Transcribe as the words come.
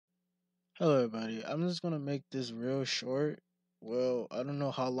Hello, everybody. I'm just gonna make this real short. Well, I don't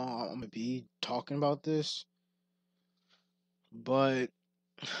know how long I'm gonna be talking about this, but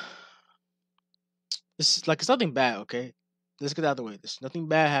it's nothing bad. Okay, let's get it out of the way. There's nothing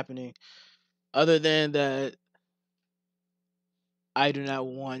bad happening, other than that I do not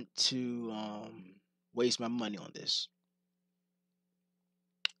want to waste my money on this.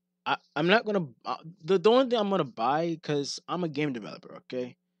 I'm not gonna the only thing I'm gonna buy because I'm a game developer.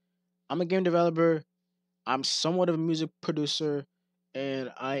 Okay, I'm a game developer. I'm somewhat of a music producer, and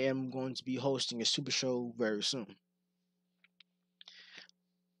I am going to be hosting a super show very soon.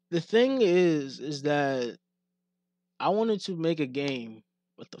 The thing is that I wanted to make a game.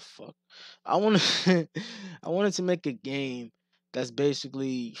 What the fuck? I wanted I wanted to make a game that's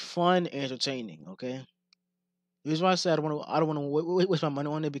basically fun and entertaining. Okay. The reason why I said I don't want to waste my money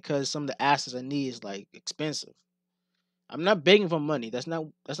on it because some of the assets I need is like expensive. I'm not begging for money. That's not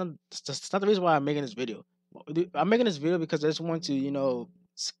the reason why I'm making this video. I'm making this video because I just want to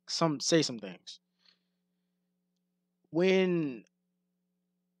say some things. When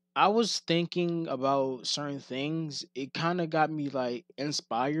I was thinking about certain things, it kind of got me like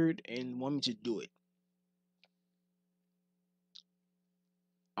inspired and want me to do it.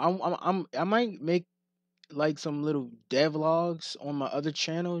 I might make like some little devlogs on my other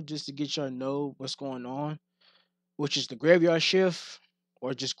channel just to get y'all know what's going on, which is the graveyard shift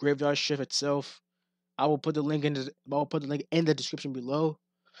or just graveyard shift itself. I will put the link in the description below.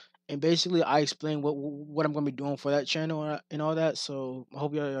 And basically, I explain what I'm gonna be doing for that channel and all that. So I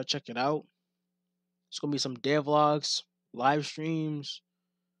hope y'all check it out. It's gonna be some devlogs, live streams,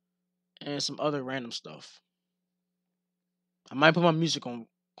 and some other random stuff. I might put my music on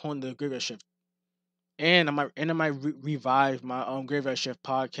the Graveyard Shift, and I might revive my Graveyard Shift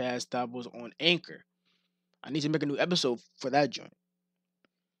podcast that was on Anchor. I need to make a new episode for that joint,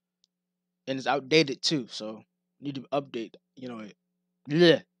 and it's outdated too, so I need to update.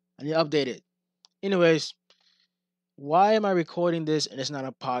 Yeah, I need to update it. Anyways, why am I recording this and it's not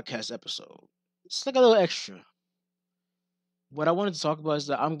a podcast episode? It's like a little extra. What I wanted to talk about is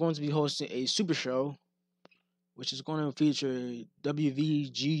that I'm going to be hosting a super show, which is going to feature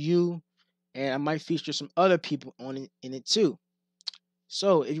WVGU, and I might feature some other people on it in it too.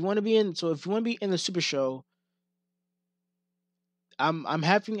 If you want to be in the super show, I'm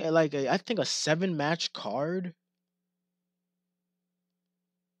having I think a 7 match card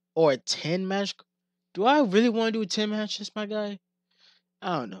or a 10 match. Do I really want to do 10 matches, my guy?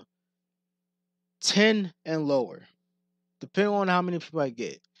 I don't know. 10 and lower, depending on how many people I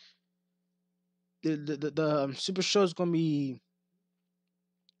get. The super show is gonna be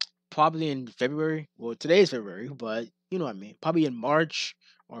probably in February. Well, today is February, but you know what I mean. Probably in March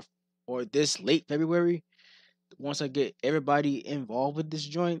or or this late February. Once I get everybody involved with this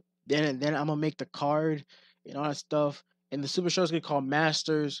joint, then I'm gonna make the card and all that stuff. And the super show is gonna be called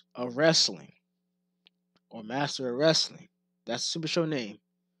Masters of Wrestling or Master of Wrestling. That's the super show name.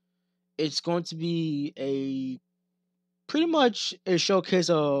 It's going to be a pretty much a showcase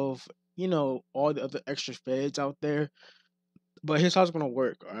of all the other extra feds out there. But here's how it's gonna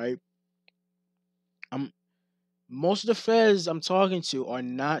work. All right, I'm most of the feds I'm talking to are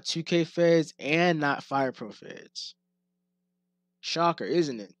not 2K feds and not Fire Pro feds. Shocker,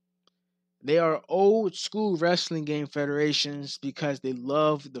 isn't it? They are old school wrestling game federations because they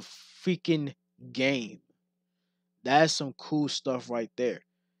love the freaking game. That's some cool stuff right there.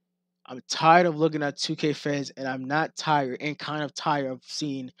 I'm tired of looking at 2K feds and I'm not tired and kind of tired of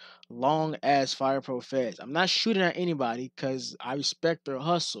seeing long ass Fire Pro feds. I'm not shooting at anybody because I respect their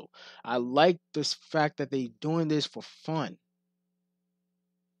hustle. I like this fact that they doing this for fun.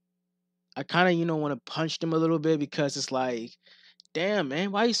 I kind of, want to punch them a little bit because it's like, damn,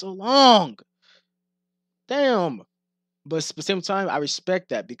 man, why you so long? Damn. But at the same time, I respect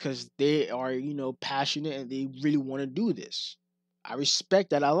that because they are, passionate and they really want to do this. I respect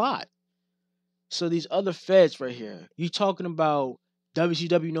that a lot. So these other feds right here, you talking about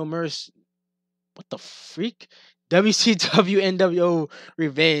WCW No Mercy? What the freak? WCW NWO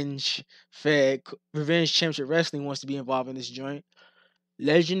Revenge Championship Wrestling wants to be involved in this joint.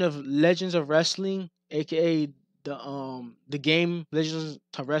 Legends of Wrestling, aka the game Legends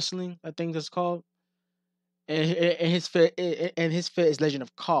of Wrestling, I think that's called. And his fit is Legend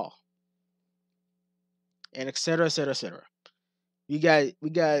of Call, and etc. etc. etc. We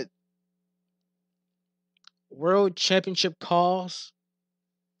got World Championship calls,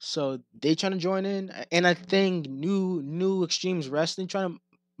 so they trying to join in, and I think new Extremes Wrestling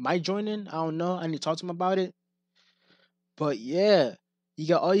might join in. I don't know. I need to talk to them about it. But yeah, You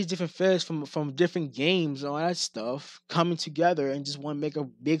got all these different feds from different games and all that stuff coming together and just want to make a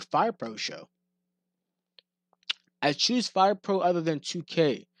big Fire Pro show. I choose Fire Pro other than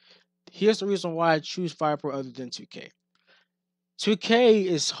 2K. Here's the reason why I choose Fire Pro other than 2K. 2K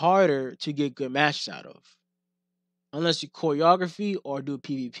is harder to get good matches out of, unless you choreography or do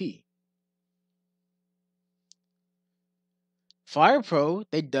PvP. Fire Pro,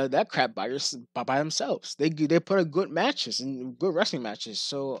 they did that crap by themselves. They put a good matches and good wrestling matches.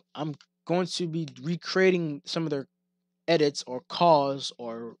 So I'm going to be recreating some of their edits or calls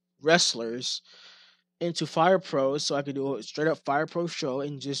or wrestlers into Fire Pro so I could do a straight up Fire Pro show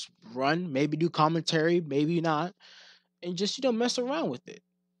and just run, maybe do commentary, maybe not, and just mess around with it.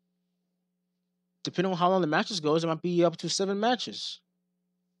 Depending on how long the matches goes, it might be up to 7 matches.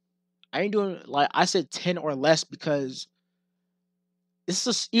 I ain't doing like I said 10 or less because it's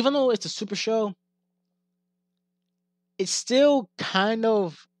just even though it's a super show, it's still kind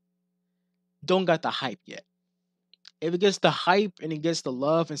of don't got the hype yet. If it gets the hype and it gets the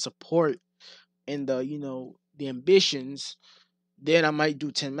love and support and the the ambitions, then I might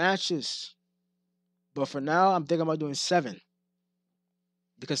do 10 matches. But for now, I'm thinking about doing 7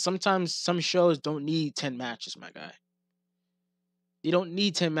 because sometimes some shows don't need 10 matches, my guy. You don't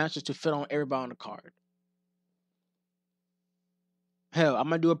need 10 matches to fit on everybody on the card. Hell, I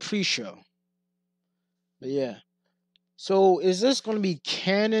might do a pre-show. But yeah. So is this going to be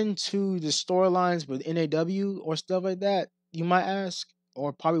canon to the storylines with NAW or stuff like that? You might ask,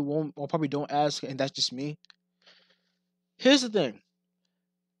 or probably won't, or probably don't ask, and that's just me. Here's the thing: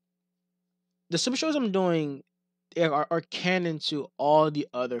 the super shows I'm doing are canon to all the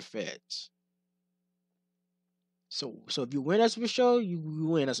other feds. So if you win that super show, you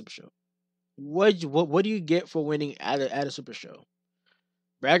win that super show. What do you get for winning at a super show?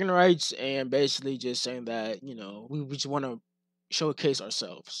 Bragging rights and basically just saying that we just want to showcase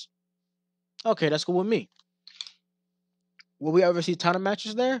ourselves. Okay, that's cool with me. Will we ever see title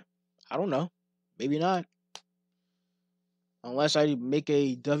matches there? I don't know. Maybe not. Unless I make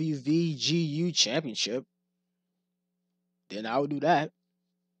a WVGU championship, then I would do that.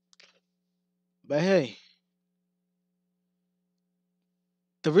 But hey,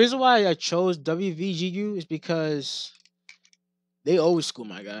 the reason why I chose WVGU is because they old school,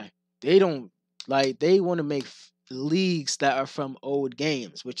 my guy. They don't they want to make leagues that are from old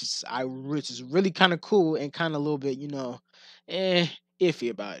games, which is really kind of cool and kind of a little bit, eh,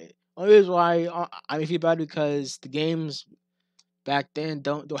 iffy about it. Only reason why I'm iffy about it because the games back then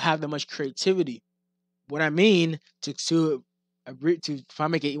don't have that much creativity. What I mean to if I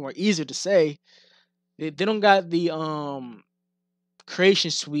make it more easier to say, they don't got the creation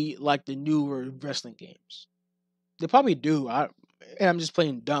suite like the newer wrestling games. They probably do. And I'm just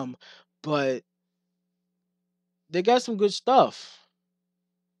playing dumb, but they got some good stuff.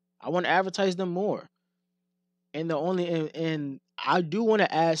 I want to advertise them more. And and I do want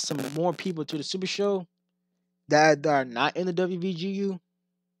to add some more people to the Super Show that are not in the WVGU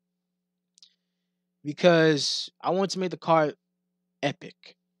because I want to make the card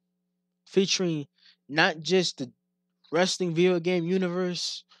epic, featuring not just the wrestling video game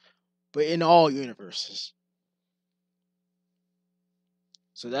universe, but in all universes.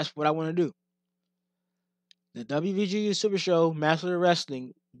 So that's what I want to do. The WVGU Super Show Master of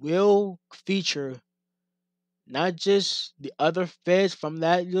Wrestling will feature not just the other feds from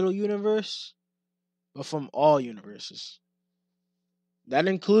that little universe, but from all universes. That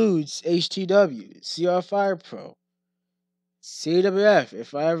includes HTW, CR Fire Pro, CWF,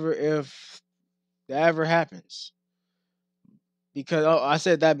 if that ever happens. Because I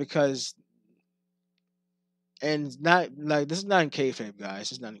said that because and not like this is not in kayfabe, guys.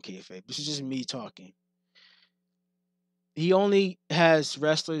 This is not in kayfabe. This is just me talking. He only has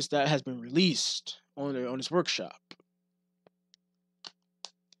wrestlers that has been released on his workshop.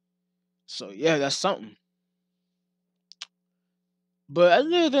 So yeah, that's something. But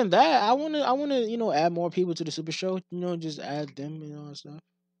other than that, I wanna add more people to the Super Show. Just add them and all that stuff.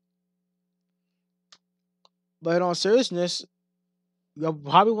 But in all seriousness, you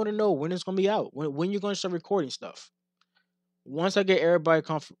probably want to know when it's gonna be out. When you're gonna start recording stuff. Once I get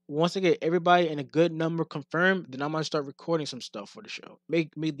everybody in a good number confirmed, then I'm gonna start recording some stuff for the show.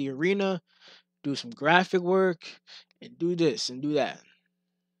 Make the arena, do some graphic work, and do this and do that.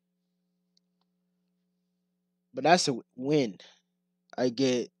 But that's a win. I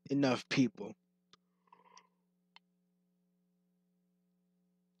get enough people.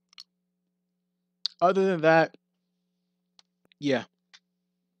 Other than that, yeah,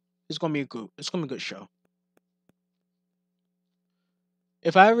 it's gonna be a good show.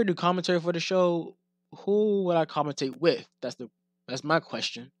 If I ever do commentary for the show, who would I commentate with? That's my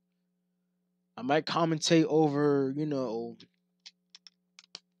question. I might commentate over, I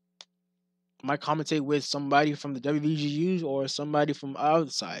might commentate with somebody from the WVGU or somebody from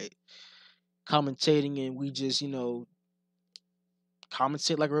outside commentating, and we just,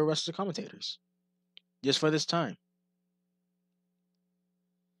 commentate like real wrestler commentators just for this time.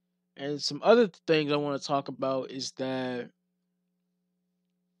 And some other things I want to talk about is that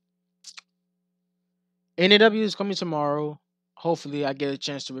NAW is coming tomorrow. Hopefully, I get a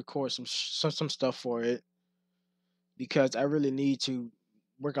chance to record some stuff for it because I really need to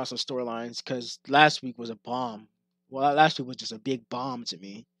work out some storylines. Because last week was a bomb. Well, last week was just a big bomb to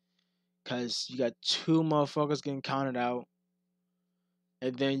me. Because you got two motherfuckers getting counted out,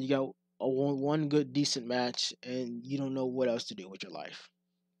 and then you got one good decent match, and you don't know what else to do with your life.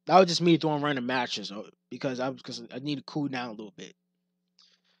 That was just me throwing random matches because I need to cool down a little bit.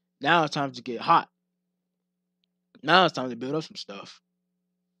 Now it's time to get hot. Now it's time to build up some stuff.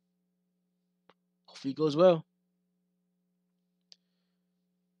 Hopefully it goes well.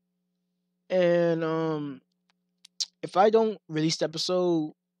 And if I don't release the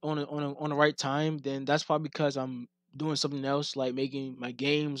episode on the right time, then that's probably because I'm doing something else, like making my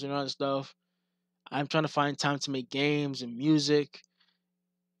games and all that stuff. I'm trying to find time to make games and music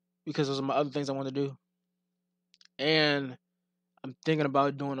because those are my other things I want to do. And I'm thinking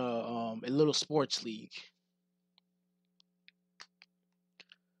about doing a little sports league.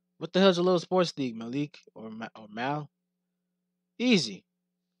 What the hell's a little sports league, Malik or Mal? Easy.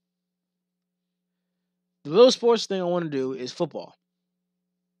 The little sports thing I want to do is football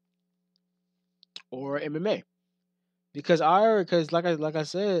or MMA because like I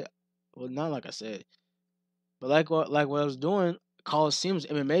said, well not like I said, but like what I was doing, Coliseum's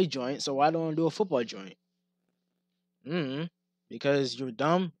MMA joint. So why don't I do a football joint? Mm. Because you're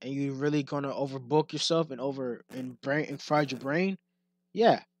dumb and you're really gonna overbook yourself and fried your brain.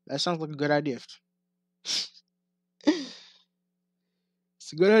 Yeah, that sounds like a good idea. It's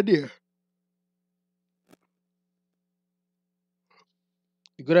a good idea.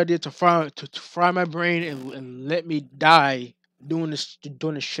 A good idea to fry my brain and let me die doing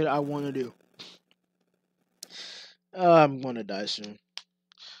the shit I want to do. I'm gonna die soon.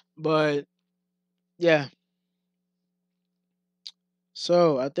 But yeah,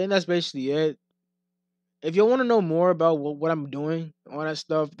 so I think that's basically it. If you want to know more about what I'm doing, all that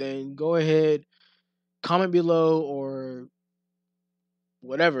stuff, then go ahead, comment below or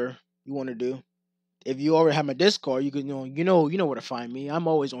whatever you want to do. If you already have my Discord, you can you know where to find me. I'm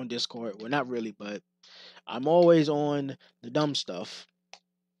always on Discord. Well, not really, but I'm always on the dumb stuff.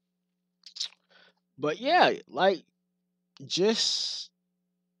 But yeah, like just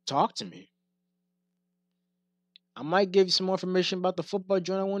talk to me. I might give you some more information about the football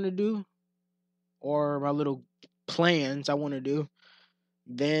joint I want to do or my little plans I want to do.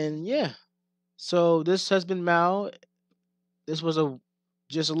 Then yeah. So this has been Mal. This was a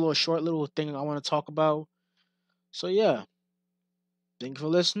just a little short little thing I want to talk about. So yeah, thank you for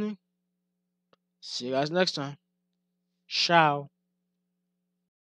listening. See you guys next time. Ciao.